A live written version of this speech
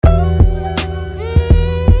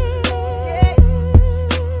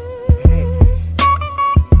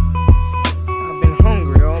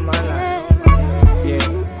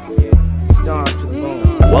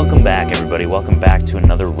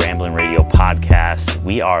podcast.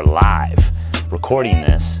 We are live recording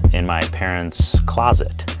this in my parents'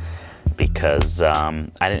 closet because I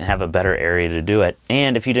didn't have a better area to do it.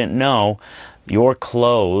 And if you didn't know, your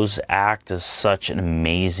clothes act as such an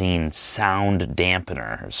amazing sound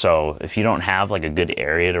dampener. So if you don't have like a good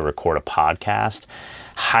area to record a podcast,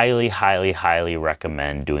 highly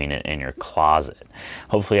recommend doing it in your closet.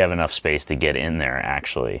 Hopefully you have enough space to get in there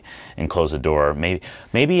actually and close the door.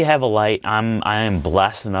 Maybe you have a light. I am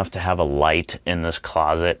blessed enough to have a light in this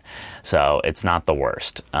closet, so it's not the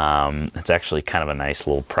worst. It's actually kind of a nice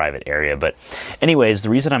little private area. But anyways,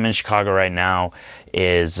 the reason I'm in Chicago right now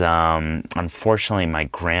is unfortunately my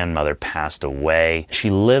grandmother passed away.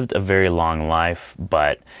 She lived a very long life,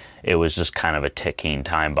 but it was just kind of a ticking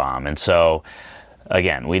time bomb. And so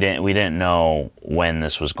again, we didn't know when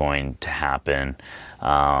this was going to happen,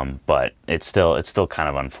 but it's still kind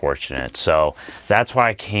of unfortunate. So that's why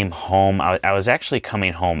I came home. I was actually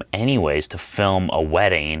coming home anyways to film a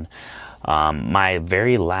wedding. My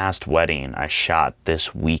very last wedding I shot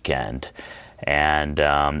this weekend. And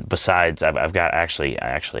besides, I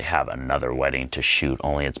actually have another wedding to shoot,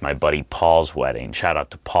 only it's my buddy Paul's wedding. Shout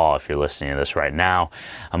out to Paul if you're listening to this right now.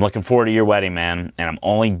 I'm looking forward to your wedding, man, and I'm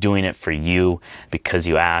only doing it for you because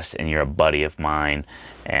you asked and you're a buddy of mine,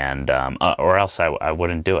 and or else I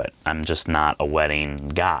wouldn't do it. I'm just not a wedding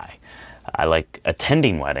guy. I like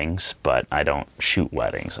attending weddings, but I don't shoot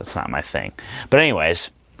weddings. That's not my thing. But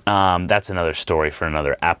anyways, that's another story for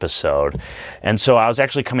another episode. And so I was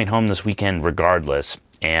actually coming home this weekend regardless,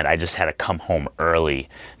 and I just had to come home early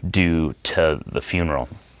due to the funeral.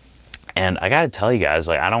 And I got to tell you guys,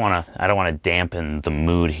 like, I don't want to dampen the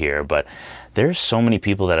mood here, but there's so many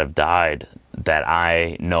people that have died that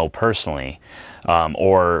I know personally,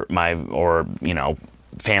 or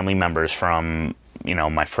family members from,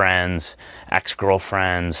 my friends,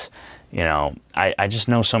 ex-girlfriends. I just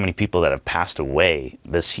know so many people that have passed away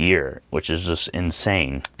this year, which is just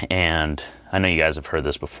insane. And I know you guys have heard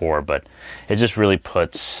this before, but it just really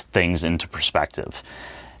puts things into perspective.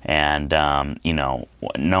 And,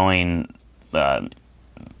 knowing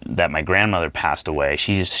that my grandmother passed away,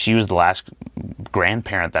 she was the last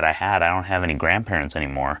grandparent that I had. I don't have any grandparents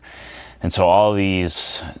anymore. And so all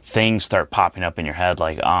these things start popping up in your head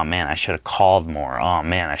like, oh man, I should have called more. Oh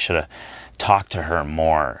man, I should have talked to her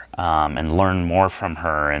more, and learned more from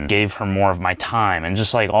her and gave her more of my time, and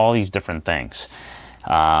just like all these different things.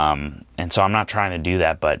 And so I'm not trying to do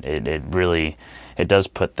that, but it really does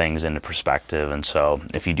put things into perspective. And so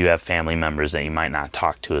if you do have family members that you might not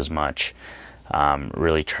talk to as much,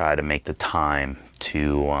 really try to make the time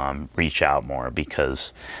to reach out more,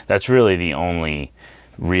 because that's really the only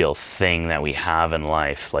real thing that we have in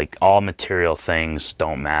life. Like, all material things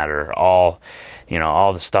don't matter. All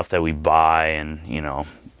the stuff that we buy, and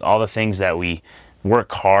all the things that we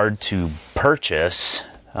work hard to purchase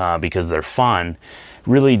because they're fun,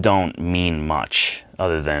 really don't mean much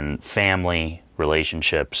other than family,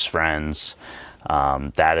 relationships, friends.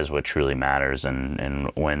 That is what truly matters.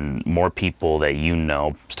 And when more people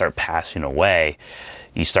that start passing away,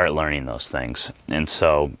 you start learning those things. And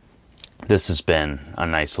so this has been a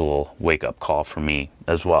nice little wake-up call for me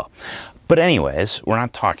as well. But anyways, we're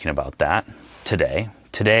not talking about that today.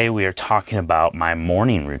 Today we are talking about my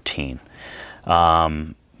morning routine.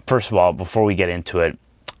 First of all, before we get into it,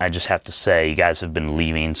 I just have to say you guys have been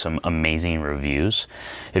leaving some amazing reviews.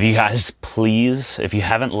 If you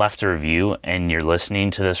haven't left a review and you're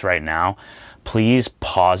listening to this right now, please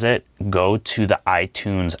pause it, go to the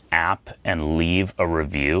iTunes app and leave a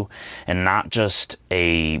review, and not just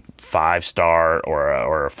a 5-star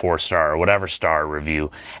or a 4-star or whatever star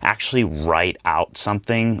review. Actually write out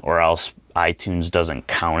something, or else iTunes doesn't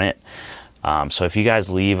count it. So if you guys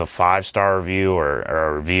leave a 5-star review or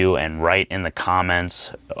a review and write in the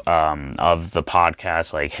comments of the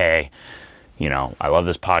podcast, like, hey, I love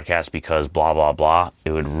this podcast because blah, blah, blah,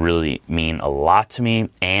 it would really mean a lot to me,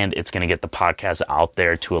 and it's going to get the podcast out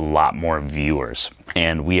there to a lot more viewers.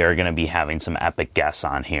 And we are going to be having some epic guests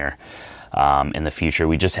on here in the future.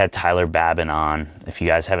 We just had Tyler Babin on. If you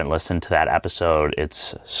guys haven't listened to that episode,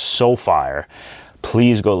 it's so fire.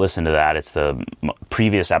 Please go listen to that. It's the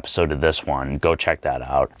previous episode of this one. Go check that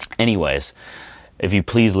out. Anyways, if you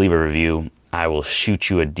please leave a review, I will shoot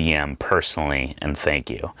you a DM personally and thank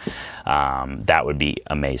you. That would be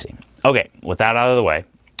amazing. Okay, with that out of the way,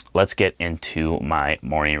 let's get into my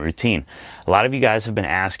morning routine. A lot of you guys have been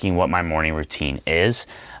asking what my morning routine is.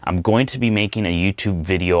 I'm going to be making a YouTube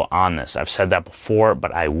video on this. I've said that before,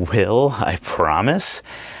 but I will, I promise.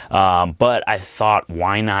 But I thought,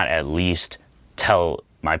 why not at least tell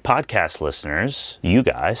my podcast listeners, you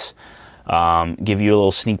guys, give you a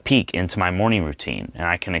little sneak peek into my morning routine, and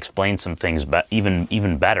I can explain some things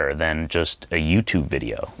even better than just a YouTube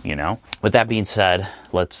video, you know? With that being said,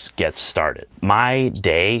 let's get started. My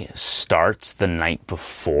day starts the night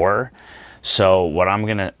before. So what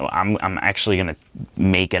I'm actually gonna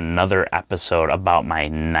make another episode about my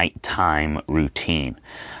nighttime routine.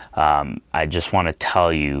 I just want to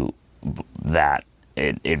tell you that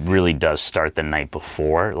it really does start the night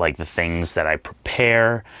before, like the things that I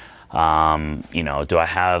prepare. You know, do I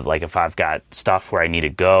have, like, if I've got stuff where I need to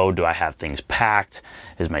go, do I have things packed?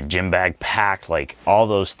 Is my gym bag packed? Like, all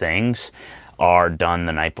those things are done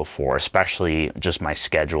the night before, especially just my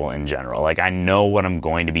schedule in general. Like, I know what I'm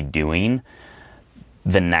going to be doing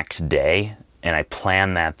the next day, and I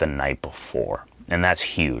plan that the night before. And that's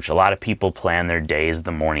huge. A lot of people plan their days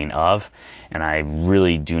the morning of, and I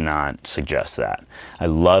really do not suggest that. I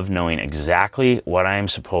love knowing exactly what I am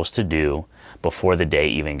supposed to do before the day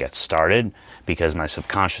even gets started, because my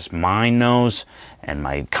subconscious mind knows, and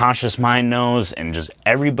my conscious mind knows, and just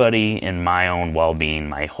everybody in my own well-being,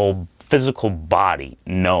 my whole physical body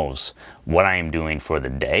knows what I am doing for the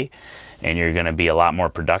day, and you're going to be a lot more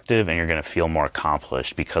productive, and you're going to feel more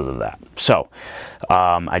accomplished because of that. So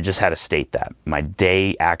I just had to state that my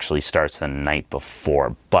day actually starts the night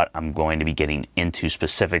before, but I'm going to be getting into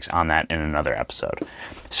specifics on that in another episode.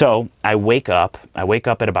 So I wake up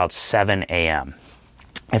at about 7 a.m.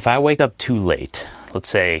 If I wake up too late, let's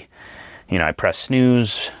say, you know, I press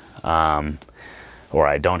snooze, or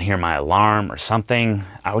I don't hear my alarm or something,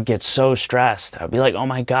 I would get so stressed. I'd be like, oh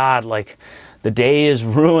my God, like, the day is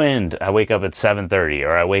ruined. I wake up at 7:30,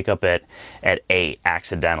 or I wake up at 8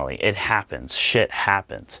 accidentally. It happens. Shit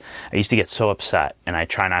happens. I used to get so upset, and I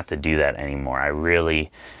try not to do that anymore. I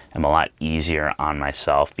really am a lot easier on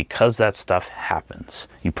myself because that stuff happens.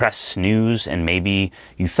 You press snooze, and maybe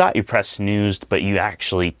you thought you pressed snooze, but you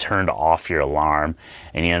actually turned off your alarm,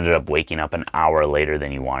 and you ended up waking up an hour later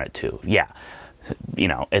than you wanted to. Yeah, you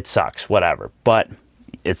know, it sucks, whatever. But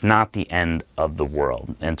it's not the end of the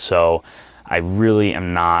world. And so I really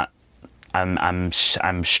am not, I'm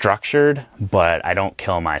structured, but I don't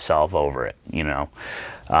kill myself over it, you know?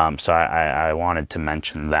 So I wanted to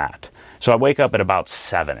mention that. So I wake up at about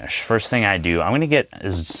 7-ish. First thing I do, I'm going to get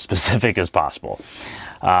as specific as possible.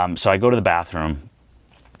 So I go to the bathroom.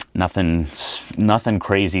 Nothing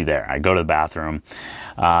crazy there. I go to the bathroom.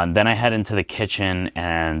 Then I head into the kitchen,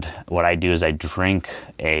 and what I do is I drink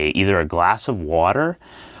either a glass of water,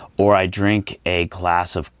 or I drink a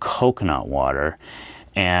glass of coconut water.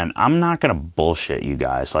 And I'm not going to bullshit you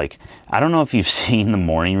guys. Like, I don't know if you've seen the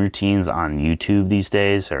morning routines on YouTube these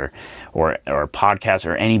days, or podcasts,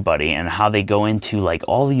 or anybody, and how they go into, like,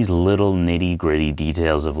 all these little nitty gritty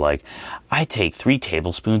details of, like, I take 3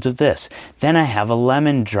 tablespoons of this, then I have a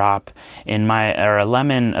lemon drop in my, or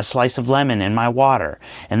a slice of lemon in my water,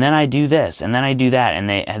 and then I do this, and then I do that, and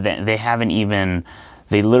they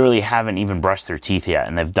literally haven't even brushed their teeth yet,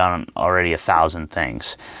 and they've done already 1,000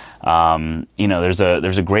 things. You know, there's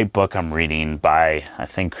a great book I'm reading by, I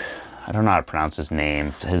don't know how to pronounce his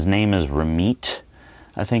name. His name is Ramit,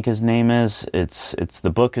 I think his name is.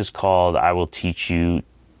 The book is called I Will Teach You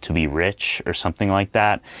to Be Rich, or something like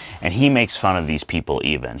that. And he makes fun of these people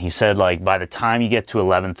even. He said, like, by the time you get to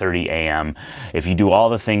 11:30 a.m., if you do all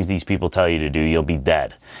the things these people tell you to do, you'll be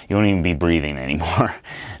dead. You won't even be breathing anymore.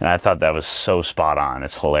 And I thought that was so spot on.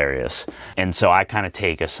 It's hilarious. And so I kind of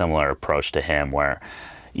take a similar approach to him, where,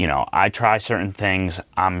 you know, I try certain things.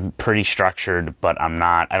 I'm pretty structured, but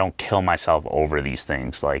I don't kill myself over these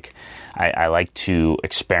things. Like, I like to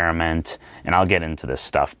experiment, and I'll get into this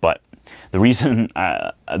stuff. But the reason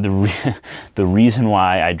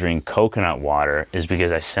why I drink coconut water is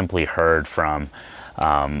because I simply heard from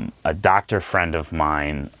a doctor friend of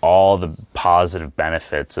mine all the positive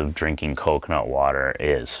benefits of drinking coconut water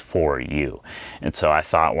is for you. And so I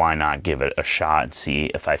thought, why not give it a shot and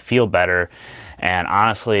see if I feel better. And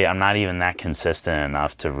honestly, I'm not even that consistent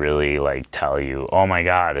enough to really, like, tell you, oh my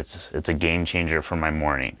God, it's a game changer for my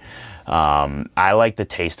morning. I like the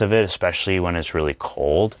taste of it, especially when it's really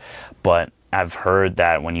cold. But I've heard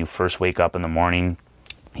that when you first wake up in the morning,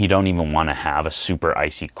 you don't even want to have a super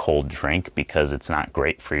icy cold drink, because it's not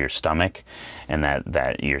great for your stomach, and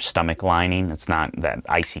that your stomach lining, that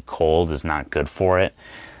icy cold is not good for it.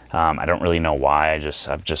 I don't really know why.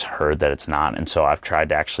 I've just heard that it's not. And so I've tried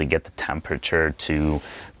to actually get the temperature to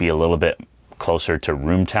be a little bit closer to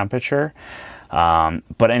room temperature.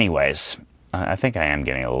 But anyways, I think I am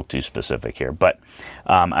getting a little too specific here, but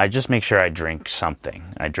I just make sure I drink something.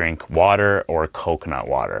 I drink water or coconut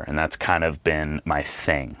water, and that's kind of been my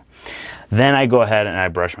thing. Then I go ahead and I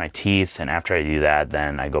brush my teeth, and after I do that,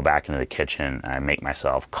 then I go back into the kitchen and I make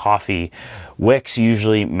myself coffee. Wix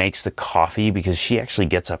usually makes the coffee because she actually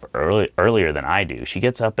gets up earlier than I do. She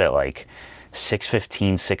gets up at like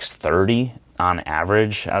 6:15, 6:30 on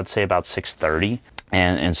average. I would say about 6:30.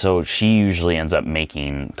 And so she usually ends up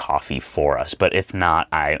making coffee for us. But if not,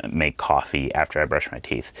 I make coffee after I brush my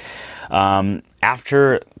teeth.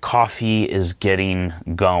 After coffee is getting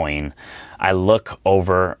going, I look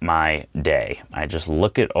over my day. I just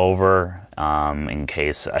look it over in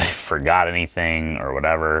case I forgot anything or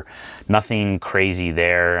whatever. Nothing crazy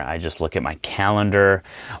there. I just look at my calendar.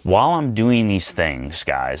 While I'm doing these things,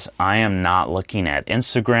 guys, I am not looking at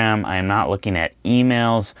Instagram. I am not looking at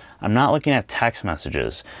emails. I'm not looking at text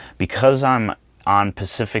messages. Because I'm on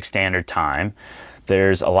Pacific Standard Time,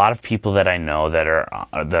 there's a lot of people that I know that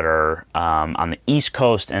are on the East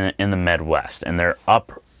Coast and in the Midwest, and they're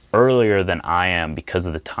up earlier than I am because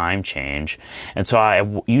of the time change. And so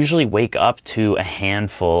I usually wake up to a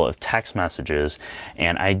handful of text messages,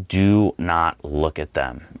 and I do not look at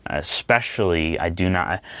them. Especially, I do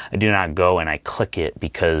not go and I click it,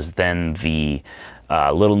 because then the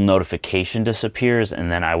little notification disappears,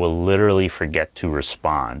 and then I will literally forget to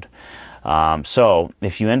respond. So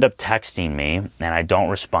if you end up texting me and I don't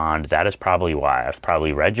respond, that is probably why. I've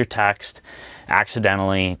probably read your text,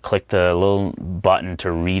 accidentally clicked the little button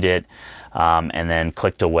to read it, and then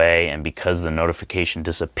clicked away, and because the notification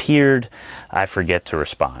disappeared, I forget to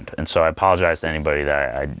respond. And so I apologize to anybody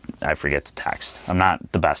that I forget to text. I'm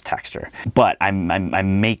not the best texter, but I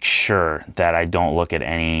make sure that I don't look at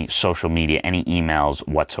any social media, any emails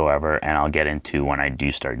whatsoever, and I'll get into when I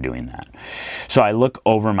do start doing that. So I look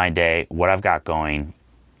over my day, what I've got going.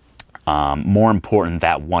 More important,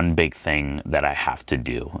 that one big thing that I have to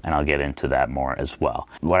do, and I'll get into that more as well.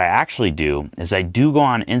 What I actually do is I do go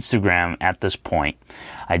on Instagram at this point.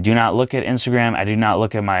 I do not look at Instagram. I do not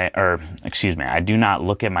look at I do not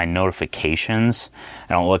look at my notifications.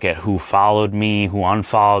 I don't look at who followed me, who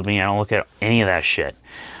unfollowed me. I don't look at any of that shit.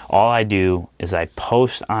 All I do is I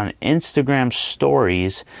post on Instagram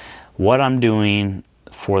stories what I'm doing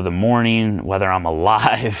for the morning, whether I'm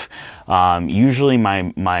alive. Usually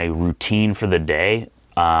my routine for the day,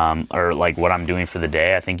 or like what I'm doing for the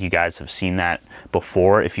day. I think you guys have seen that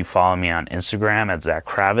before. If you follow me on Instagram at Zach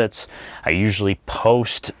Kravitz, I usually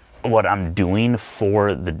post what I'm doing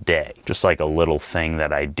for the day, just like a little thing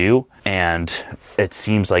that I do. And it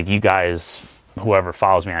seems like you guys, whoever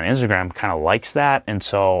follows me on Instagram, kind of likes that, and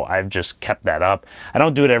so I've just kept that up. I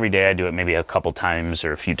don't do it every day. I do it maybe a couple times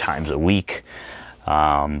or a few times a week.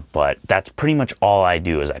 But that's pretty much all I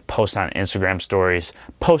do, is I post on Instagram stories,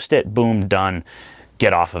 post it, boom, done,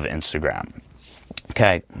 get off of Instagram.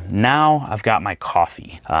 Okay, now I've got my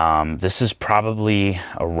coffee. This is probably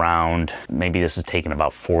around, maybe this is taking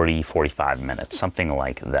about 45 minutes, something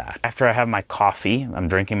like that. After I have my coffee, I'm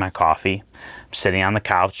drinking my coffee, I'm sitting on the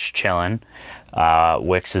couch, chilling.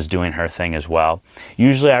 Wix is doing her thing as well.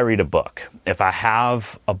 Usually I read a book. If I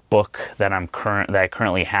have a book that I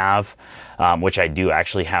currently have, which I do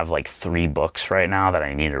actually have like 3 books right now that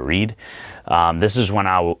I need to read, this is when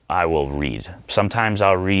I will read. Sometimes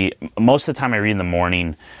I'll read, most of the time I read in the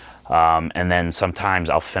morning, and then sometimes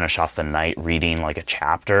I'll finish off the night reading like a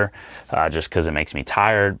chapter, just because it makes me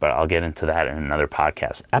tired, but I'll get into that in another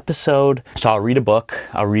podcast episode. So I'll read a book.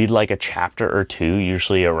 I'll read like a chapter or 2,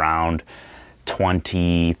 usually around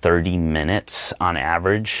 20-30 minutes on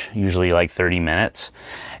average, usually like 30 minutes.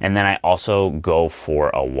 And then I also go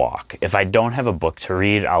for a walk. If I don't have a book to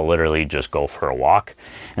read, I'll literally just go for a walk.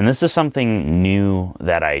 And this is something new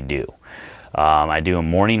that I do. I do a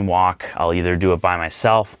morning walk. I'll either do it by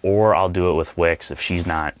myself or I'll do it with Wix if she's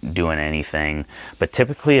not doing anything. But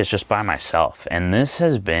typically it's just by myself. And this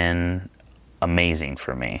has been amazing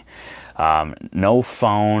for me. No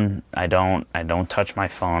phone. I don't touch my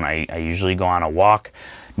phone. I usually go on a walk.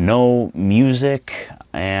 No music,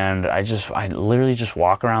 and I literally just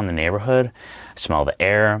walk around the neighborhood, smell the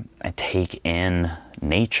air, I take in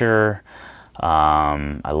nature,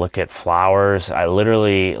 I look at flowers. I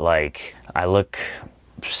look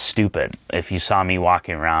stupid. If you saw me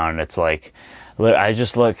walking around, it's like, I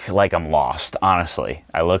just look like I'm lost, honestly.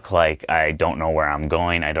 I look like I don't know where I'm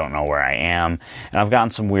going. I don't know where I am. And I've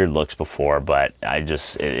gotten some weird looks before, but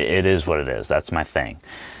it is what it is. That's my thing.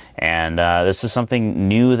 And this is something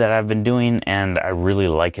new that I've been doing, and I really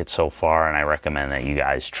like it so far, and I recommend that you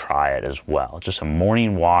guys try it as well. Just a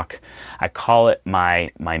morning walk. I call it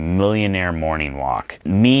my millionaire morning walk.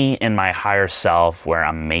 Me and my higher self, where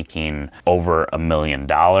I'm making over $1 million,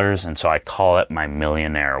 and so I call it my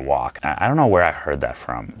millionaire walk. I don't know where I heard that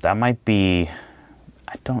from. That might be,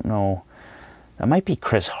 I don't know. That might be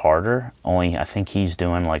Chris Harder, only I think he's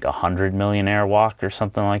doing like 100 millionaire walk or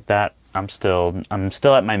something like that. I'm still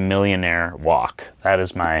at my millionaire walk. That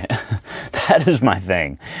is my that is my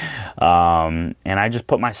thing. And I just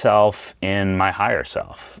put myself in my higher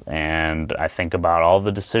self, and I think about all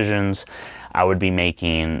the decisions I would be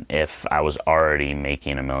making if I was already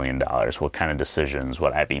making $1 million. What kind of decisions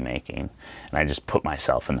would I be making? And I just put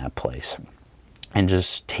myself in that place and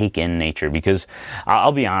just take in nature, because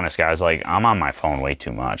I'll be honest, guys, like, I'm on my phone way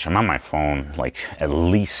too much. I'm on my phone like at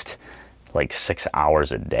least like 6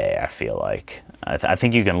 hours a day, I feel like. I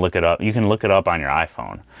think you can look it up. You can look it up on your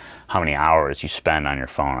iPhone, how many hours you spend on your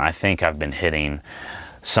phone. I think I've been hitting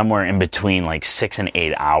somewhere in between like 6 and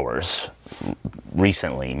 8 hours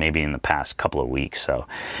recently, maybe in the past couple of weeks. So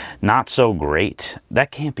not so great.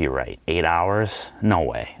 That can't be right. 8 hours? No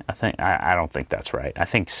way. I don't think that's right. I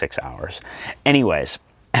think 6 hours. Anyways,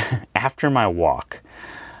 after my walk,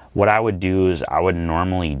 what I would do is I would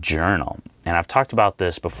normally journal. And I've talked about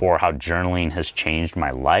this before, how journaling has changed my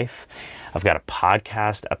life. I've got a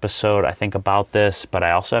podcast episode, I think, about this, but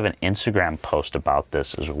I also have an Instagram post about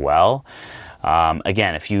this as well.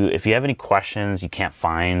 Again, if you have any questions, you can't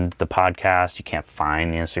find the podcast, you can't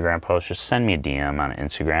find the Instagram post, just send me a DM on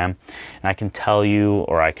Instagram, and I can tell you,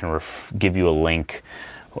 or I can give you a link,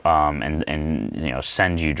 and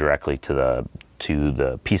send you directly to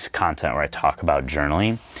the piece of content where I talk about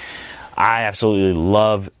journaling. I absolutely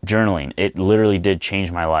love journaling. It literally did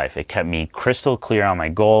change my life. It kept me crystal clear on my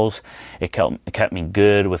goals. It kept me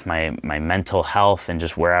good with my mental health and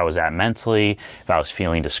just where I was at mentally. If I was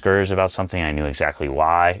feeling discouraged about something, I knew exactly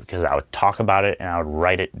why, because I would talk about it and I would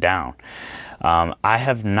write it down. I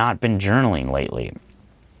have not been journaling lately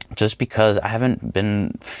just because I haven't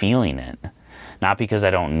been feeling it. Not because I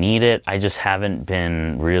don't need it, I just haven't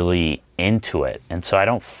been really into it. And so I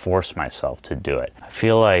don't force myself to do it. I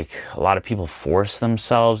feel like a lot of people force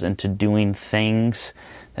themselves into doing things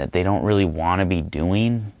that they don't really want to be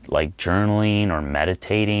doing, like journaling or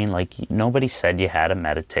meditating. Like, nobody said you had to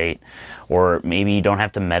meditate, or maybe you don't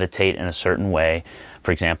have to meditate in a certain way.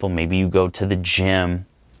 For example, maybe you go to the gym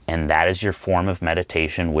and that is your form of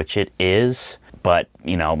meditation, which it is. But,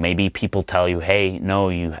 maybe people tell you, hey, no,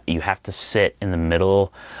 you have to sit in the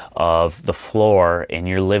middle of the floor in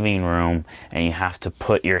your living room, and you have to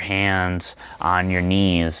put your hands on your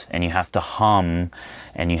knees, and you have to hum,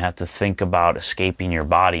 and you have to think about escaping your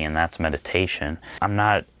body, and that's meditation. I'm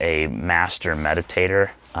not a master meditator,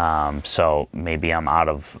 so maybe I'm out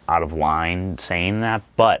of line saying that,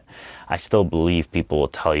 but I still believe people will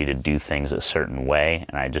tell you to do things a certain way,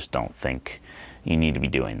 and I just don't think you need to be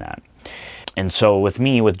doing that. And so with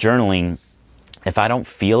me, with journaling, if I don't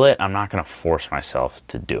feel it, I'm not going to force myself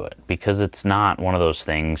to do it, because it's not one of those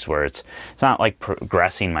things where it's not like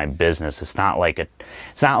progressing my business. It's not like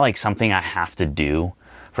something I have to do.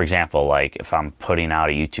 For example, like if I'm putting out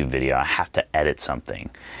a YouTube video, I have to edit something.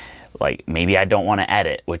 Like, maybe I don't want to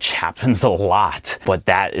edit, which happens a lot, but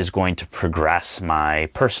that is going to progress my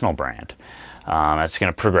personal brand. That's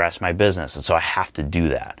going to progress my business, and so I have to do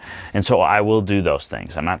that. And so I will do those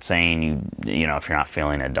things. I'm not saying if you're not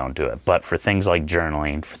feeling it, don't do it. But for things like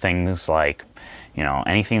journaling, for things like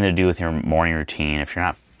anything to do with your morning routine, if you're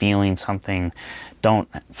not feeling something, don't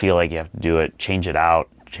feel like you have to do it. Change it out,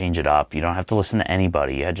 change it up. You don't have to listen to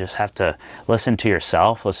anybody. You just have to listen to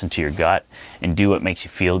yourself, listen to your gut, and do what makes you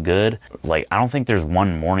feel good. Like, I don't think there's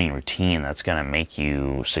one morning routine that's going to make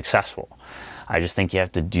you successful. I just think you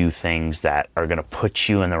have to do things that are going to put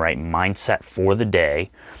you in the right mindset for the day,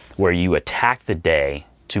 where you attack the day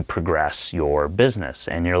to progress your business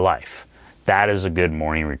and your life. That is a good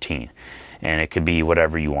morning routine, and it could be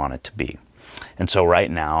whatever you want it to be. And so right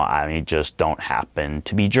now, I just don't happen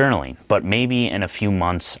to be journaling, but maybe in a few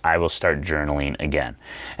months, I will start journaling again.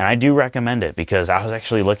 And I do recommend it, because I was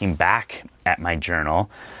actually looking back at my journal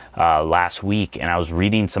last week, and I was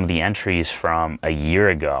reading some of the entries from a year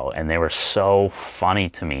ago, and they were so funny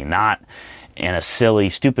to me. Not in a silly,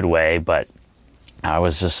 stupid way, but I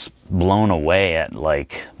was just blown away at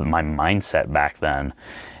like my mindset back then,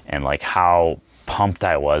 and like how pumped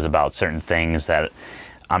I was about certain things that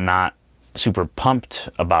I'm not super pumped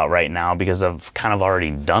about right now, because I've kind of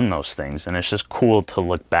already done those things, and it's just cool to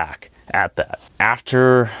look back at that.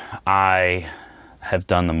 After I have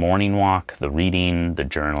done the morning walk, the reading, the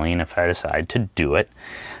journaling, if I decide to do it,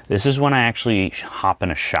 this is when I actually hop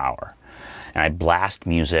in a shower and I blast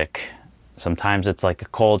music. Sometimes it's like a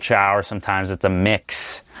cold shower, sometimes it's a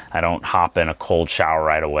mix. I don't hop in a cold shower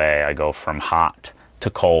right away. I go from hot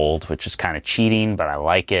to cold, which is kind of cheating, but I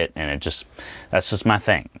like it, and that's just my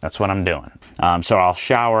thing. That's what I'm doing. So I'll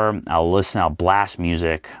shower, I'll listen, I'll blast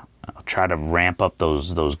music, I'll try to ramp up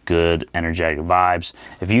those good energetic vibes.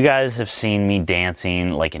 If you guys have seen me dancing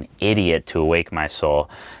like an idiot to Awake My Soul,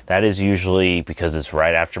 that is usually because it's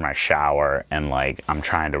right after my shower and like I'm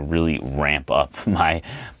trying to really ramp up my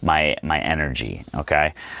energy,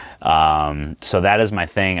 okay? So that is my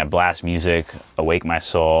thing. I blast music, Awake My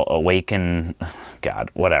Soul, Awake My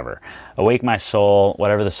Soul,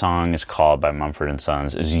 whatever the song is called by Mumford &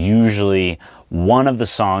 Sons, is usually one of the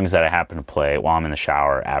songs that I happen to play while I'm in the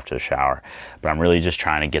shower, after the shower. But I'm really just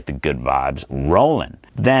trying to get the good vibes rolling.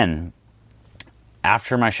 Then,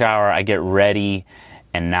 after my shower, I get ready,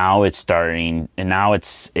 and now it's getting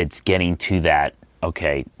to that,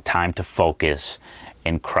 okay, time to focus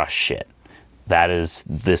and crush shit. That is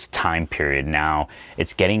this time period now.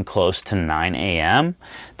 It's getting close to 9 a.m.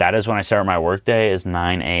 That is when I start my workday, is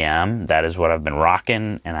 9 a.m. That is what I've been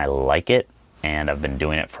rocking, and I like it. And I've been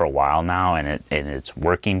doing it for a while now, and it's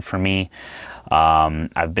working for me.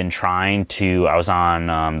 I've been trying to, I was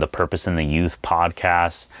on the Purpose in the Youth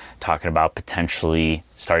podcast, talking about potentially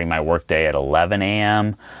starting my workday at 11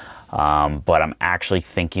 a.m. But I'm actually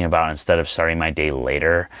thinking about, instead of starting my day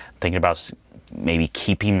later, I'm thinking about maybe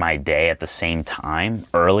keeping my day at the same time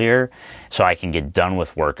earlier, so I can get done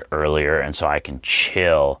with work earlier, and so I can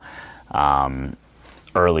chill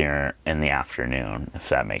earlier in the afternoon, if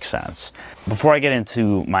that makes sense. Before I get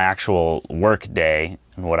into my actual work day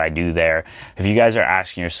and what I do there, if you guys are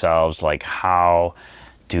asking yourselves, like, how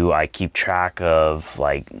do I keep track of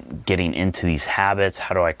like getting into these habits?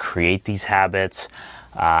 How do I create these habits?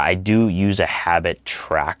 I do use a habit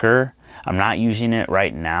tracker. I'm not using it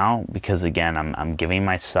right now because, again, I'm giving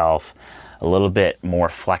myself a little bit more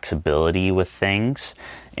flexibility with things.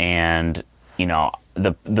 And, you know,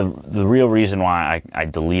 the real reason why I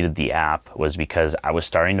deleted the app was because I was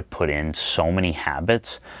starting to put in so many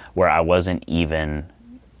habits where I wasn't even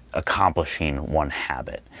accomplishing one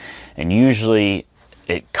habit. And usually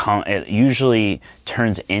it usually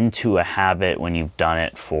turns into a habit when you've done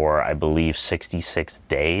it for, I believe, 66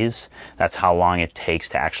 days. That's how long it takes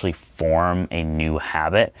to actually form a new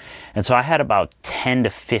habit. And so I had about 10 to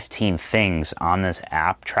 15 things on this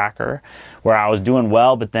app tracker where I was doing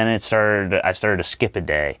well, but then I started to skip a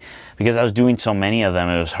day because I was doing so many of them.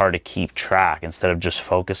 It was hard to keep track instead of just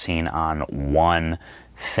focusing on one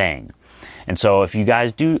thing. And so if you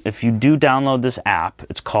do download this app,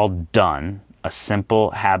 it's called Done, a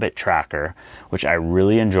simple habit tracker, which I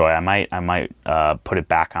really enjoy. I might put it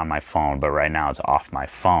back on my phone, but right now it's off my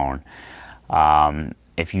phone.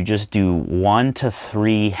 If you just do 1 to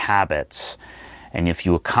 3 habits, and if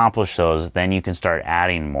you accomplish those, then you can start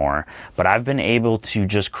adding more. But I've been able to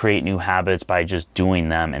just create new habits by just doing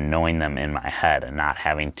them and knowing them in my head and not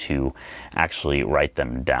having to actually write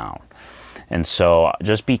them down. And so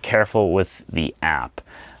just be careful with the app.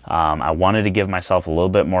 I wanted to give myself a little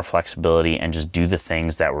bit more flexibility and just do the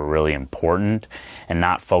things that were really important and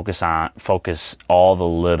not focus all the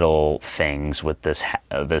little things with this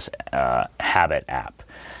habit app.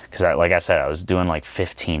 Because like I said, I was doing like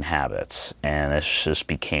 15 habits and it just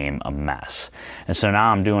became a mess. And so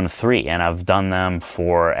now I'm doing 3, and I've done them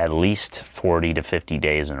for at least 40 to 50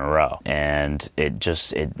 days in a row. And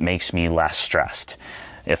it makes me less stressed.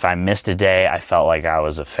 If I missed a day, I felt like I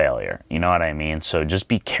was a failure. You know what I mean? So just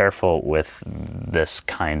be careful with this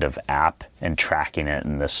kind of app and tracking it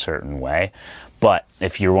in this certain way. But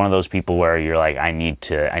if you're one of those people where you're like, I need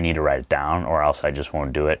to write it down or else I just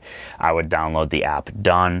won't do it, I would download the app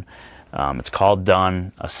Done. It's called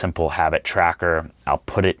Done, a simple habit tracker. I'll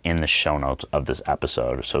put it in the show notes of this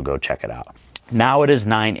episode, so go check it out. Now it is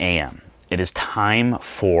 9 a.m. It is time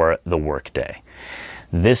for the workday.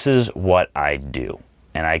 This is what I do.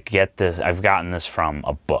 And I've gotten this from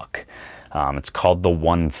a book. It's called The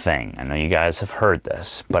One Thing. I know you guys have heard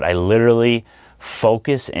this, but I literally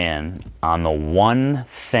focus in on the one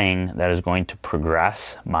thing that is going to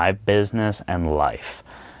progress my business and life.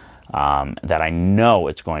 That I know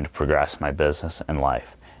it's going to progress my business and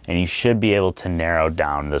life. And you should be able to narrow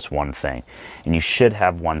down this one thing. And you should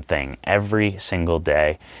have one thing every single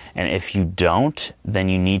day. And if you don't, then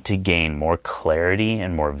you need to gain more clarity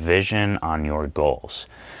and more vision on your goals.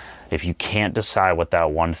 If you can't decide what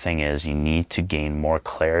that one thing is, you need to gain more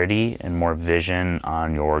clarity and more vision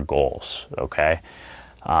on your goals, okay?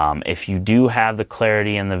 If you do have the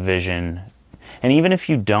clarity and the vision, and even if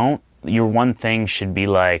you don't, your one thing should be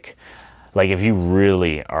like if you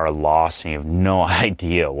really are lost and you have no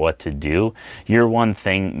idea what to do, your one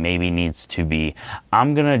thing maybe needs to be,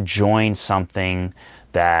 I'm going to join something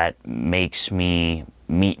that makes me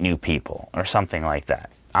meet new people or something like that.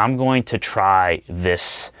 I'm going to try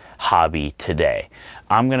this hobby today.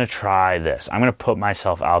 I'm going to try this. I'm going to put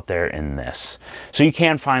myself out there in this. So you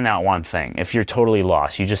can find that one thing. If you're totally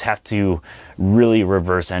lost, you just have to really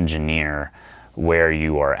reverse engineer where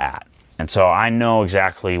you are at. And so I know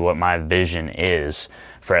exactly what my vision is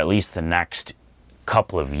for at least the next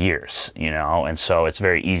couple of years, and so it's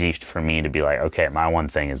very easy for me to be like, okay, my one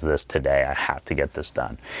thing is this today. I have to get this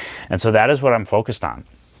done. And so that is what I'm focused on.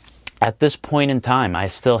 At this point in time, I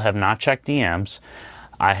still have not checked DMs.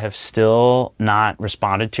 I have still not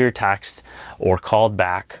responded to your text or called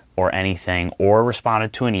back or anything or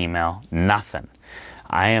responded to an email, nothing.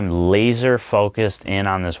 I am laser focused in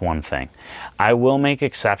on this one thing. I will make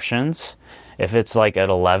exceptions if it's like at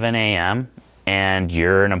 11 a.m. and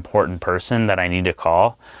you're an important person that I need to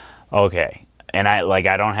call. Okay. And I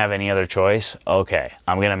don't have any other choice. Okay.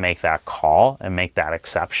 I'm going to make that call and make that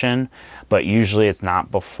exception, but usually it's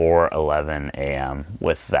not before 11 a.m.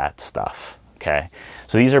 with that stuff. Okay.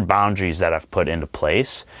 So these are boundaries that I've put into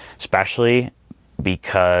place, especially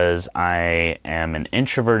because I am an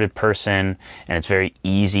introverted person and it's very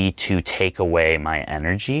easy to take away my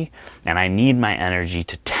energy, and I need my energy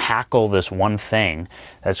to tackle this one thing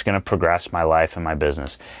that's going to progress my life and my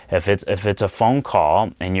business. If it's a phone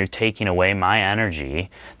call and you're taking away my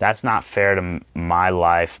energy, that's not fair to my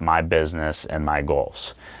life, my business, and my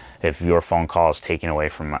goals. If your phone call is taking away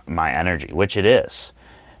from my energy, which it is.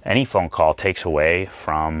 Any phone call takes away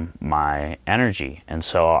from my energy. And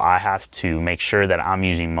so I have to make sure that I'm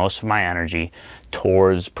using most of my energy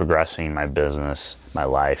towards progressing my business, my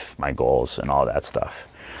life, my goals, and all that stuff.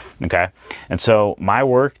 Okay? And so my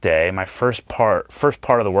work day, my first part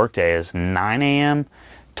of the work day is 9 a.m.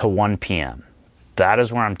 to 1 p.m. That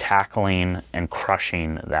is where I'm tackling and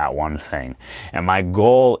crushing that one thing. And my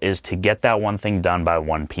goal is to get that one thing done by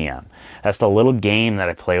 1 p.m. That's the little game that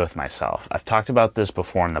I play with myself. I've talked about this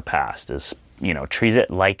before in the past, is, treat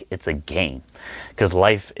it like it's a game, because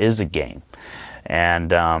life is a game.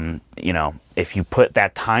 And, if you put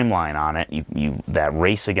that timeline on it, you that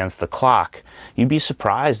race against the clock, you'd be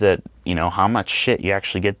surprised at, how much shit you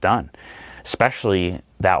actually get done. Especially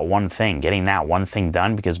that one thing, getting that one thing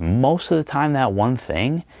done, because most of the time that one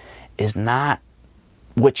thing is not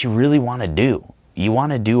what you really want to do. You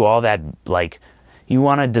want to do all that, you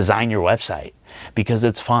want to design your website because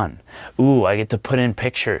it's fun. Ooh, I get to put in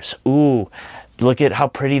pictures. Ooh, look at how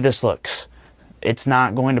pretty this looks. It's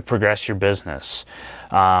not going to progress your business.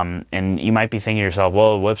 And you might be thinking to yourself,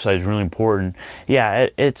 well, the website is really important. Yeah,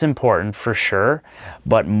 it's important for sure.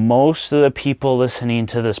 But most of the people listening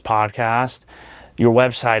to this podcast, your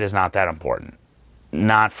website is not that important.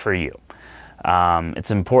 Not for you.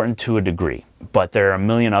 It's important to a degree. But there are a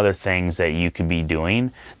million other things that you could be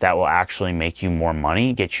doing that will actually make you more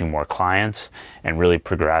money, get you more clients, and really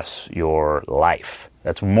progress your life.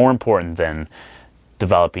 That's more important than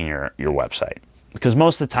developing your website. Because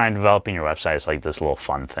most of the time, developing your website is like this little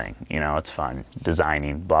fun thing. It's fun,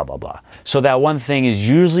 designing, blah, blah, blah. So that one thing is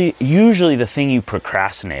usually the thing you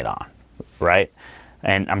procrastinate on, right?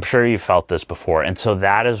 And I'm sure you felt this before. And so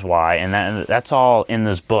that is why, and that's all in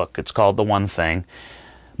this book. It's called The One Thing.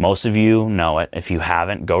 Most of you know it. If you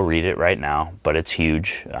haven't, go read it right now. But it's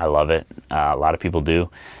huge. I love it. A lot of people do.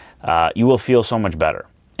 You will feel so much better.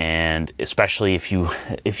 And especially if you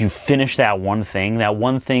finish that one thing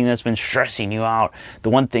that's been stressing you out, the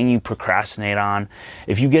one thing you procrastinate on,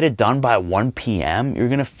 if you get it done by 1 p.m., you're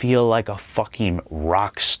going to feel like a fucking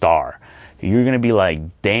rock star. You're going to be like,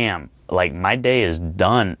 damn, my day is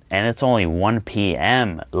done and it's only 1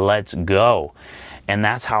 p.m. Let's go. And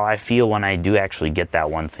that's how I feel when I do actually get that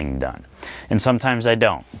one thing done. And sometimes I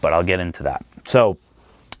don't, but I'll get into that. So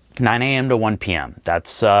 9 a.m. to 1 p.m. That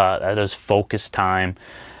is focus time.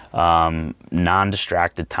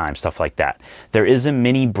 Non-distracted time, stuff like that. There is a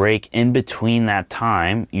mini break in between that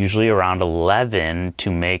time, usually around 11,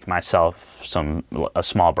 to make myself a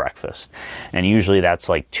small breakfast. And usually that's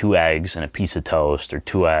like 2 eggs and a piece of toast, or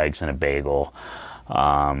 2 eggs and a bagel.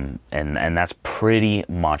 And that's pretty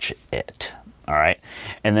much it. All right.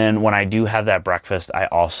 And then when I do have that breakfast, I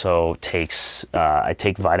also take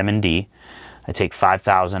vitamin D. I take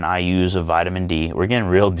 5,000 IUs of vitamin D. We're getting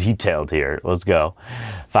real detailed here. Let's go.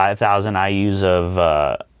 5,000 IUs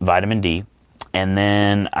of vitamin D. And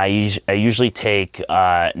then I usually take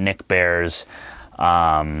Nick Bare's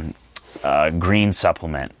green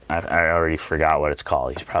supplement. I already forgot what it's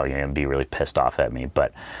called. He's probably going to be really pissed off at me.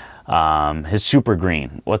 But his super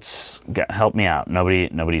green. Help me out.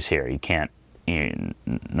 Nobody's here.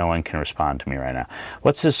 No one can respond to me right now.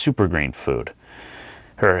 What's his super green food?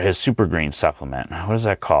 Or his super green supplement. What is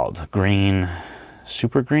that called?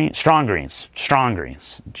 Super green? Strong greens.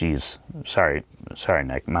 Jeez. Sorry,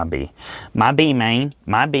 Nick. My B, man.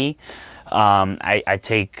 My B. I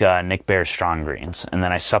take Nick Bare Strong Greens, and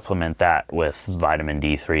then I supplement that with vitamin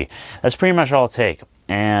D3. That's pretty much all I take.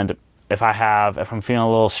 And if I'm feeling a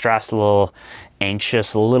little stressed, a little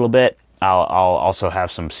anxious, a little bit, I'll also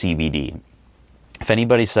have some CBD. If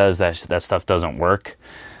anybody says that stuff doesn't work,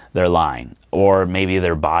 they're lying, or maybe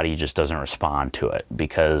their body just doesn't respond to it,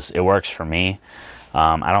 because it works for me.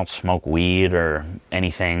 I don't smoke weed or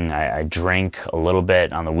anything. I drink a little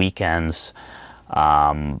bit on the weekends.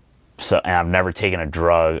 And I've never taken a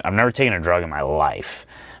drug. I've never taken a drug in my life.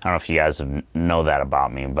 I don't know if you guys know that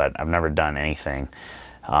about me, but I've never done anything.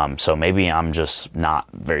 So maybe I'm just not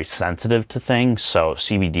very sensitive to things. So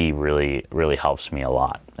CBD really, really helps me a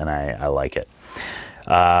lot, and I like it.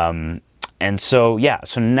 And so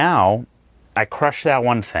now I crush that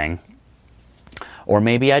one thing, or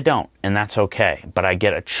maybe I don't, and that's okay. But I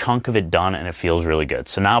get a chunk of it done, and it feels really good.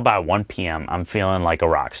 So now by 1 p.m., I'm feeling like a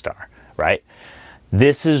rock star, right?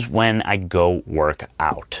 This is when I go work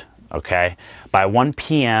out, okay? By 1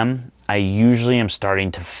 p.m., I usually am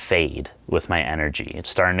starting to fade with my energy. It's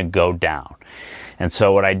starting to go down. And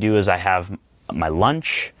so what I do is I have my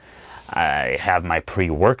lunch, I have my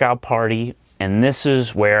pre-workout party, and this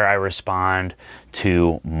is where I respond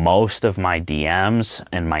to most of my DMs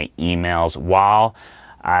and my emails while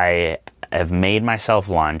I have made myself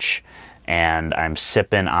lunch and I'm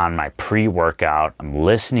sipping on my pre-workout. I'm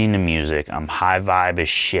listening to music. I'm high vibe as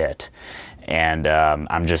shit. And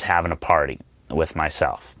I'm just having a party with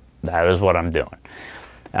myself. That is what I'm doing.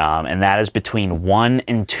 And that is between 1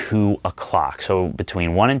 and 2 o'clock. So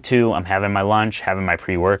between 1 and 2, I'm having my lunch, having my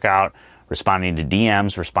pre-workout, responding to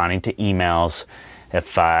DMs, responding to emails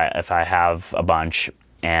if I have a bunch.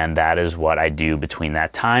 And that is what I do between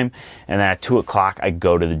that time. And then at 2 o'clock, I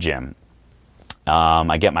go to the gym.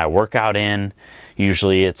 I get my workout in.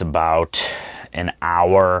 Usually it's about an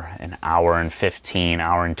hour and 15,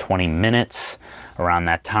 hour and 20 minutes around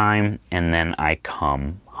that time. And then I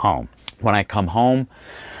come home. When I come home,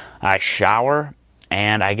 I shower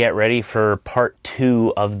and I get ready for part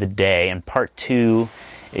 2 of the day. And part 2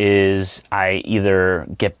 is I either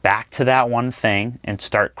get back to that one thing and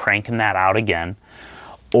start cranking that out again,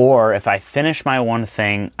 or if I finish my one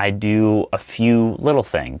thing, I do a few little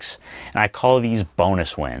things. And I call these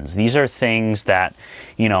bonus wins. These are things that,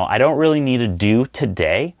 I don't really need to do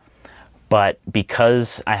today, but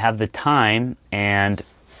because I have the time and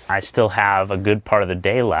I still have a good part of the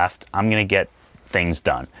day left, I'm going to get things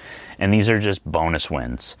done. And these are just bonus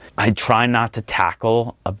wins. I try not to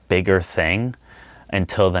tackle a bigger thing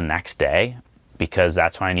until the next day, because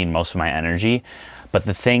that's when I need most of my energy. But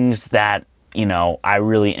the things that I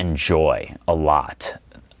really enjoy a lot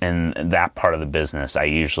in that part of the business, I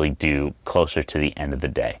usually do closer to the end of the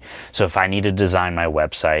day. So if I need to design my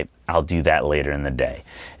website, I'll do that later in the day.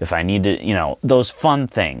 If I need to, those fun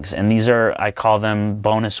things, and I call them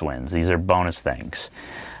bonus wins. These are bonus things.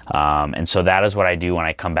 And so that is what I do when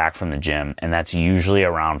I come back from the gym, and that's usually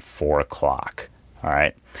around 4 o'clock. All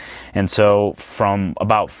right. And so from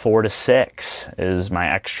about 4 to 6 is my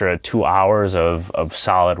extra 2 hours of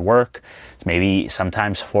solid work. It's maybe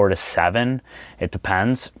sometimes 4 to 7. It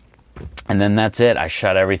depends. And then that's it. I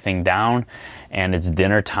shut everything down and it's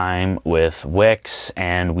dinner time with Wix,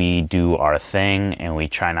 and we do our thing, and we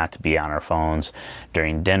try not to be on our phones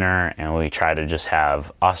during dinner, and we try to just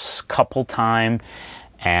have us couple time.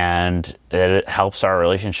 And it helps our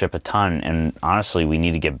relationship a ton. And honestly, we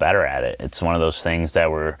need to get better at it. It's one of those things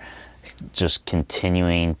that we're just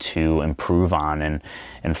continuing to improve on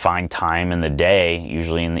and find time in the day,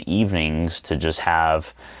 usually in the evenings, to just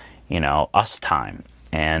have, us time.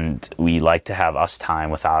 And we like to have us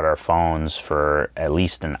time without our phones for at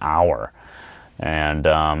least an hour. And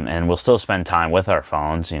we'll still spend time with our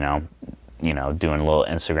phones, doing little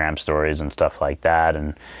Instagram stories and stuff like that.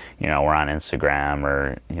 And, we're on Instagram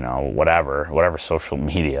or, whatever social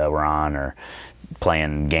media we're on, or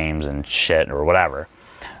playing games and shit or whatever.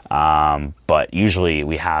 But usually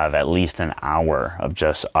we have at least an hour of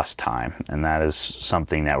just us time. And that is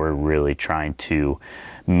something that we're really trying to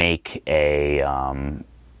make a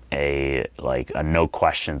no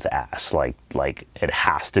questions asked. Like it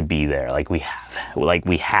has to be there. Like we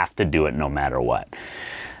have to do it no matter what.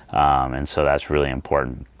 And so that's really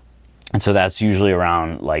important. And so that's usually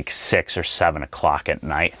around 6 or 7 o'clock at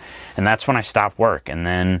night. And that's when I stop work. And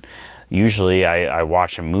then usually I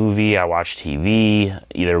watch a movie, I watch TV.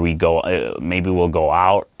 Either maybe we'll go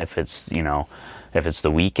out if it's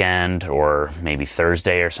the weekend, or maybe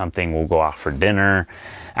Thursday or something, we'll go out for dinner.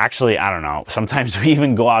 Actually, I don't know. Sometimes we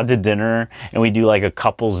even go out to dinner and we do like a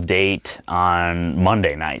couple's date on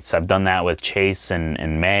Monday nights. I've done that with Chase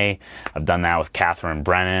and May. I've done that with Catherine and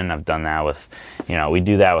Brennan. I've done that with, we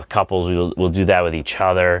do that with couples. We'll do that with each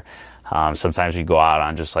other. Sometimes we go out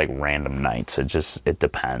on just like random nights. It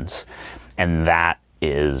depends. And that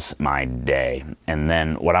is my day. And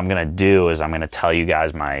then what I'm going to do is I'm going to tell you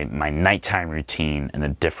guys my nighttime routine in a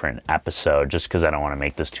different episode, just because I don't want to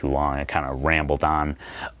make this too long. I kind of rambled on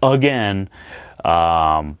again.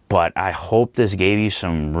 But I hope this gave you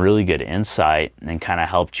some really good insight and kind of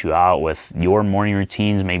helped you out with your morning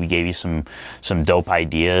routines, maybe gave you some dope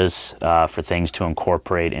ideas for things to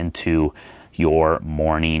incorporate into your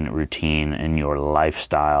morning routine and your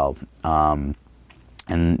lifestyle. And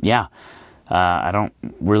yeah, I don't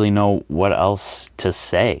really know what else to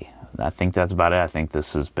say. I think that's about it. I think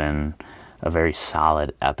this has been a very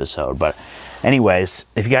solid episode. But anyways,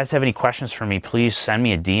 if you guys have any questions for me, please send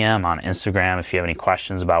me a DM on Instagram if you have any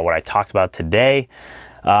questions about what I talked about today.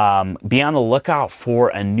 Be on the lookout for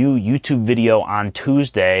a new YouTube video on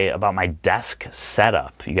Tuesday about my desk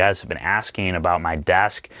setup. You guys have been asking about my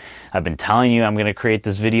desk. I've been telling you I'm going to create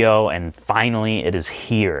this video, and finally it is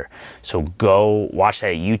here. So go watch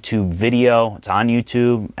that YouTube video. It's on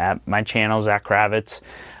YouTube at my channel, Zach Kravitz.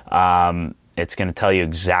 It's going to tell you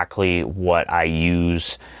exactly what I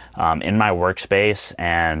use in my workspace,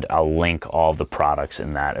 and I'll link all the products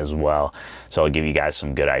in that as well. So I'll give you guys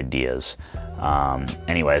some good ideas.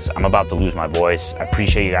 Anyways, I'm about to lose my voice. I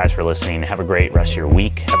appreciate you guys for listening. Have a great rest of your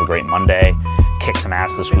week. Have a great Monday. Kick some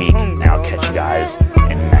ass this week, and I'll catch you guys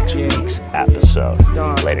in next week's episode.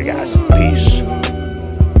 Later, guys. Peace.